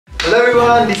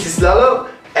everyone, this is Lollo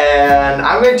and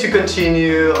I'm going to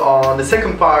continue on the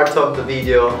second part of the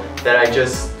video that I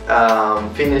just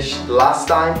finished last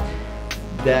time.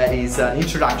 That is an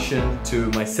introduction to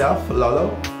myself,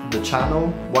 Lollo, the channel,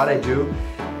 what I do,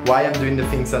 why I'm doing the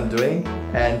things I'm doing,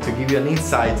 and to give you an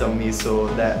insight on me so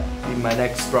that in my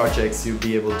next projects you'll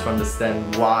be able to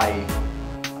understand why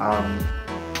I'm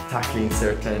tackling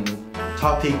certain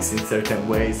topics in certain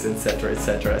ways, etc,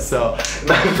 etc. So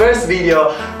my first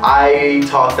video I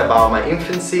talked about my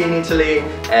infancy in Italy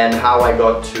and how I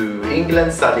got to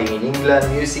England, studying in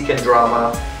England, music and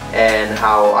drama, and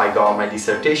how I got my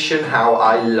dissertation, how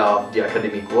I love the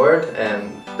academic world,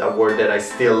 and a word that I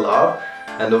still love,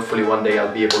 and hopefully one day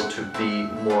I'll be able to be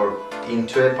more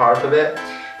into a part of it,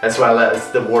 as well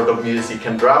as the world of music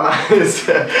and drama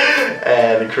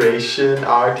and creation,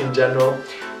 art in general.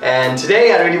 And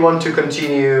today I really want to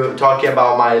continue talking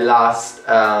about my last,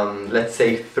 let's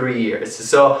say 3 years.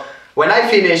 So when I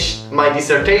finished my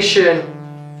dissertation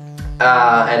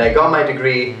and I got my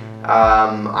degree,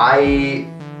 I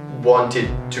wanted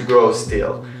to grow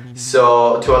still.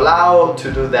 So to allow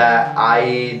to do that,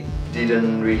 I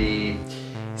didn't really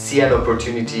see an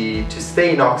opportunity to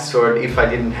stay in Oxford if I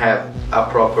didn't have a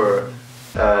proper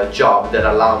job that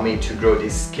allowed me to grow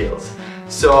these skills.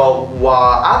 So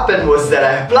what happened was that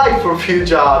I applied for a few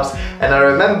jobs, and I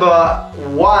remember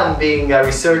one being a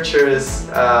researcher's,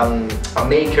 a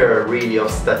maker really of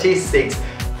statistics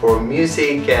for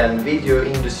music and video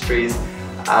industries,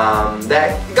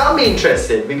 that got me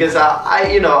interested because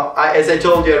as I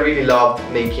told you, I really loved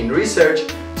making research.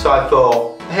 So I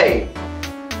thought, hey,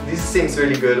 this seems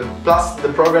really good. Plus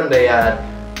the program they had,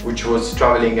 which was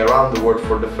traveling around the world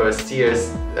for the first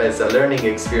years as a learning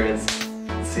experience,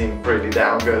 seemed pretty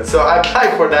damn good. So I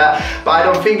applied for that, but I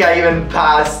don't think I even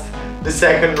passed the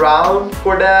second round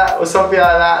for that or something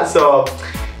like that. So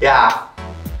yeah,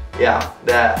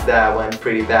 that went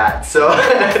pretty bad. So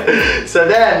so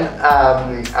then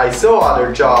I saw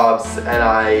other jobs and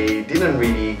I didn't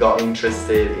really got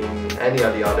interested in any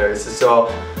of the others. So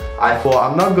I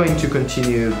thought I'm not going to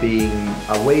continue being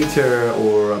a waiter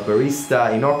or a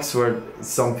barista in Oxford,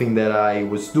 something that I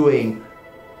was doing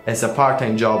as a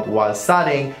part-time job while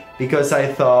studying, because I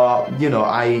thought,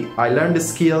 I learned the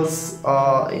skills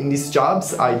in these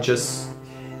jobs. I just,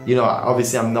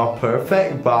 obviously I'm not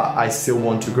perfect, but I still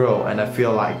want to grow, and I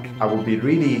feel like I would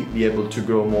really be able to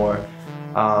grow more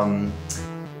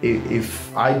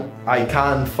if I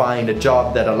can't find a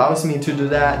job that allows me to do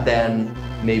that. Then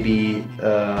maybe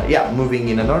moving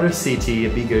in another city, a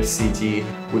bigger city,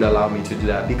 would allow me to do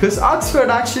that, because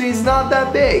Oxford actually is not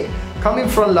that big. Coming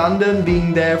from London,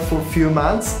 being there for a few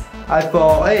months, I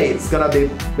thought, hey, it's gonna be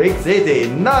a big city.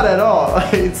 Not at all.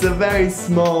 It's a very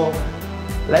small,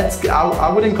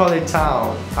 I wouldn't call it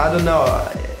town. I don't know.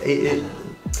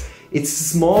 It's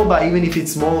small, but even if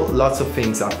it's small, lots of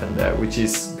things happen there, which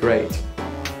is great.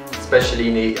 Especially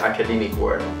in the academic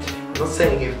world. I'm not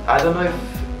saying if, I don't know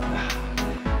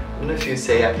if you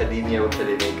say academia or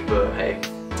academic, but hey,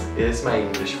 it is my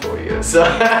English for you. So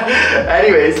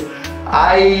anyways,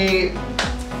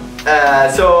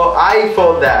 so I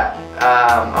thought that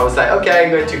I was like, okay,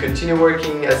 I'm going to continue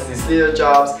working as these little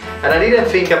jobs, and I didn't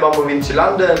think about moving to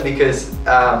London because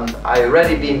I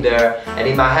already been there, and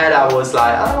in my head I was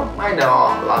like, oh, I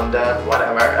know London,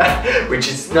 whatever, which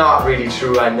is not really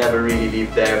true. I never really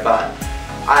lived there, but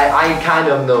I kind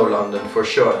of know London for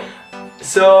sure.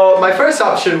 So my first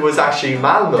option was actually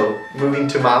Malmo, moving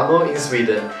to Malmo in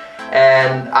Sweden,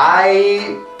 and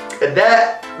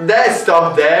that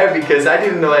stopped there because I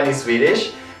didn't know any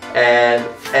Swedish, and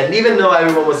even though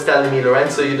everyone was telling me,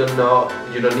 Lorenzo, you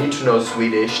don't need to know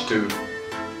Swedish to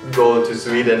go to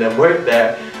Sweden and work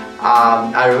there,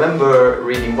 I remember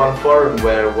reading one forum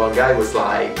where one guy was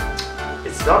like,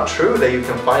 it's not true that you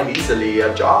can find easily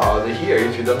a job here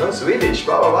if you don't know Swedish,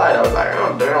 blah blah blah. And I was like,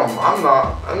 oh damn,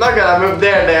 I'm not gonna move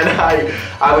there then.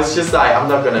 I was just like, I'm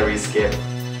not gonna risk it.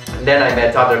 And then I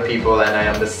met other people and I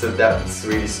understood that it's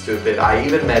really stupid. I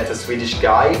even met a Swedish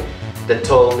guy that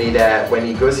told me that when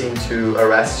he goes into a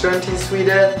restaurant in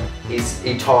Sweden,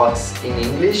 he talks in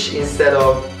English instead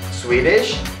of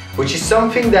Swedish, which is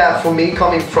something that for me,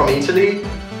 coming from Italy,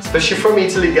 especially from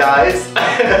Italy guys,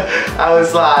 I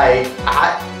was like,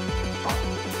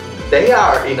 they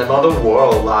are in another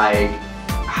world. Like,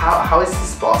 how is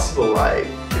this possible? Like,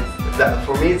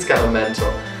 for me it's kind of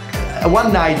mental.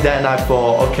 One night then I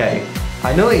thought, okay,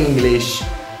 I know English,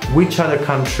 which other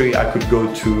country I could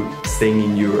go to staying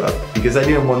in Europe? Because I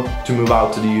didn't want to move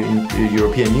out to the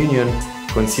European Union,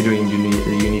 considering you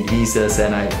need visas,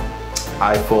 and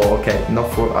I thought, okay,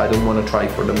 I don't want to try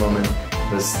for the moment,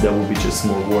 because that would be just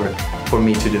more work for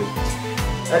me to do.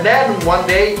 And then one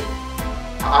day,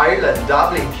 Ireland,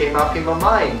 Dublin came up in my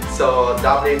mind. So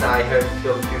Dublin, I heard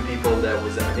from a few people that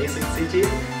was an amazing city.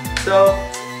 So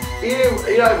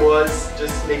here I was,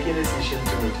 just making a decision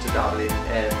to move to Dublin,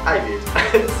 and I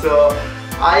did. So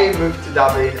I moved to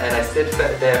Dublin and I stayed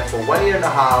there for 1.5 years,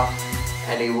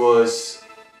 and it was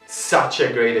such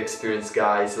a great experience,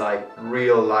 guys, like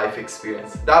real life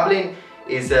experience. Dublin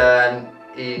is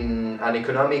in an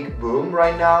economic boom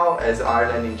right now, as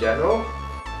Ireland in general.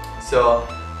 So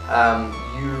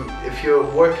if you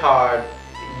work hard,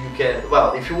 you can,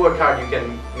 well, if you work hard, you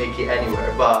can make it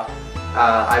anywhere, but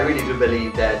I really do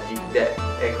believe that the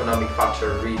economic factor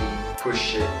really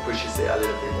pushes it a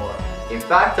little bit more. In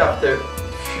fact, after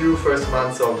few first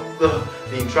months of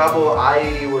being trouble,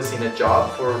 I was in a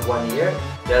job for 1 year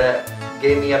that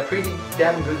gave me a pretty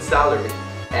damn good salary,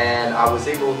 and I was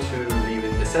able to live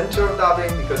in the center of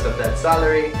Dublin because of that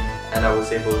salary, and I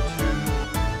was able to,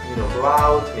 you know, go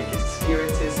out, make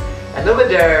experiences. And over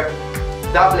there,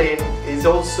 Dublin is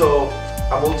also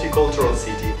a multicultural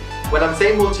city. When I'm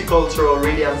saying multicultural,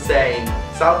 really I'm saying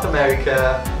South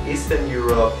America, Eastern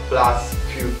Europe, plus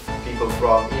few people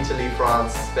from Italy,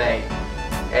 France, Spain.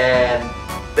 And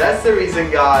that's the reason,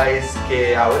 guys,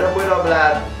 que ahora puedo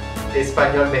hablar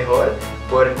español mejor,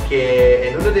 porque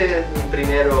en uno de mis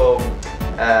primeros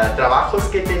trabajos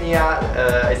que tenía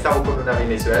estaba con una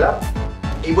Venezuela.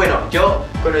 Y bueno, yo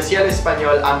conocía el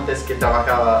español antes que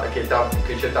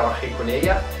yo trabajé con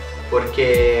ella,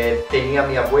 porque tenía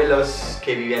mis abuelos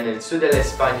que vivían en el sur de la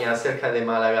España, cerca de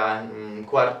Málaga,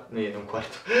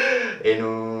 en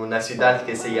una ciudad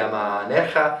que se llama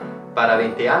Nerja, para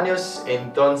 20 años.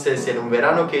 Entonces, en un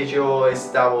verano que yo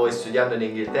estaba estudiando en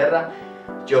Inglaterra,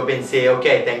 yo pensé, ok,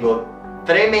 tengo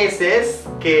 3 meses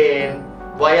que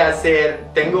voy a hacer,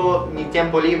 tengo mi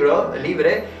tiempo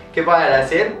libre, ¿qué voy a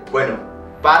hacer? Bueno,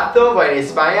 parto, voy a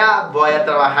España, voy a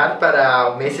trabajar para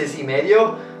 1 mes y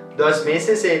medio, 2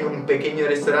 meses en un pequeño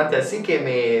restaurante, así que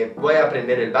me voy a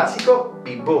aprender el básico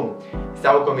y boom.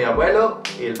 Estaba con mi abuelo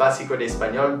y el básico de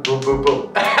español, boom, boom,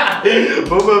 boom.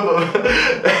 Boom, boom, boom.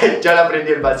 Yo le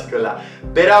aprendí el básico là.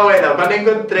 Pero bueno, cuando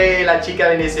encontré la chica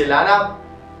venezolana,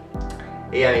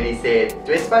 ella me dice,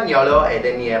 tu español es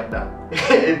de mierda.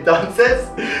 Entonces,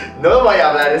 no voy a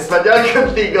hablar español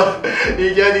contigo.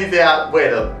 Y yo dije, ah,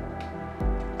 bueno,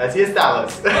 así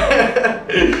estamos.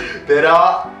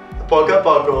 Pero poco a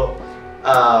poco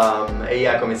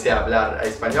ella comencé a hablar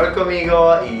español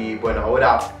conmigo y bueno,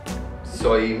 ahora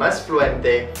soy más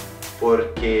fluente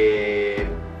porque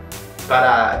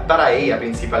para ella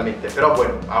principalmente, pero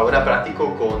bueno, ahora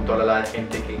practico con toda la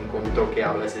gente que encuentro que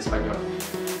habla español.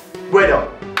 Bueno,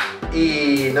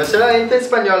 y no solamente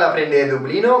español aprende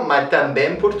dublino, mas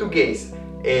também português,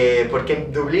 porque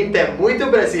em Dublin tem muito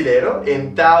brasileiro,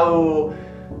 então,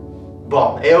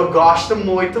 bom, eu gosto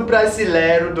muito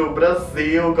brasileiro do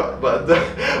Brasil,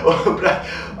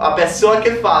 a pessoa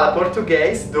que fala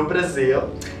português do Brasil,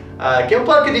 que é um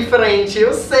pouco diferente,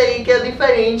 eu sei que é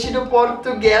diferente do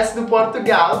português do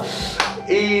Portugal,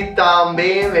 e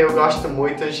também eu gosto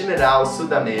muito em geral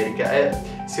Sudamérica.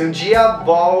 Se um dia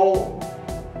vou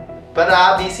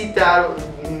para visitar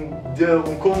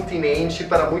um continente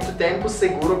para muito tempo,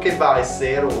 seguro que vai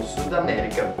ser o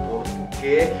Sudamérica,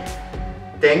 porque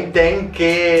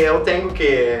eu tenho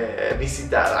que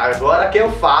visitar. Agora que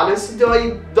eu falo esses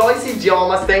 2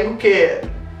 idiomas, tenho que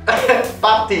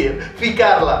partir,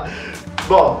 ficar lá.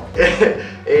 Bom,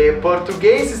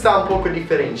 português está um pouco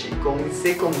diferente.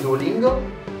 Comecei com Duolingo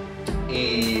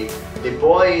e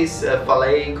depois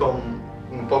falei com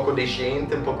um pouco de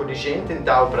gente,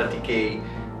 então pratiquei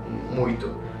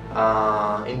muito.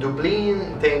 Em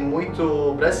Dublin tem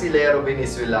muito brasileiro,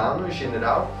 venezuelano em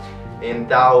geral,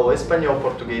 então espanhol e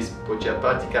português podia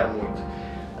praticar muito.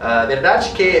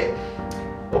 Verdade que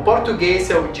o português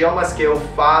é o idioma que eu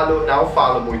não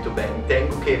falo muito bem, tenho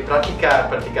que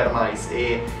praticar mais.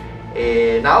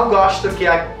 Não gosto que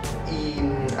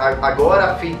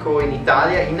agora fico em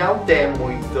Itália e não tem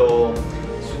muito.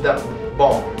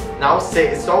 Bom, não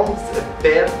sei, só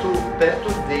perto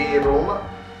de Roma.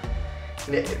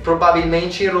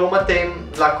 Provavelmente em Roma tem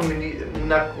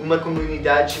uma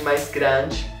comunidade mais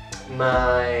grande,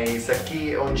 mas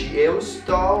aqui onde eu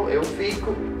estou, eu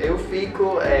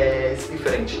fico é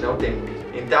diferente, não tem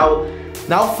muito. Então,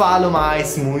 não falo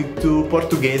mais muito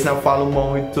português, não falo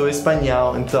muito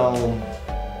espanhol, então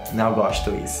não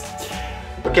gosto disso.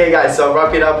 Okay guys, so I'll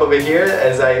wrap it up over here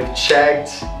as I've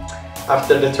checked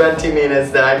after the 20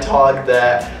 minutes that I talked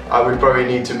that I would probably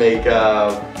need to make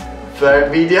a 3rd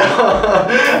video.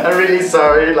 I'm really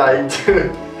sorry to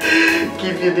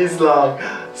keep you this long.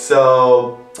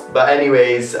 So, but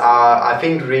anyways, I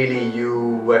think really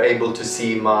you were able to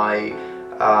see my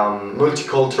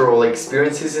multicultural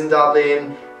experiences in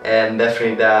Dublin, and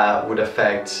definitely that would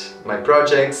affect my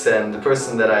projects and the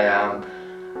person that I am.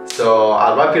 So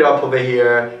I'll wrap it up over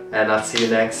here, and I'll see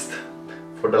you next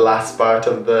for the last part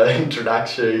of the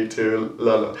introduction to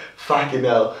Lollo. Fucking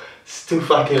hell, it's too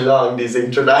fucking long, this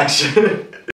introduction.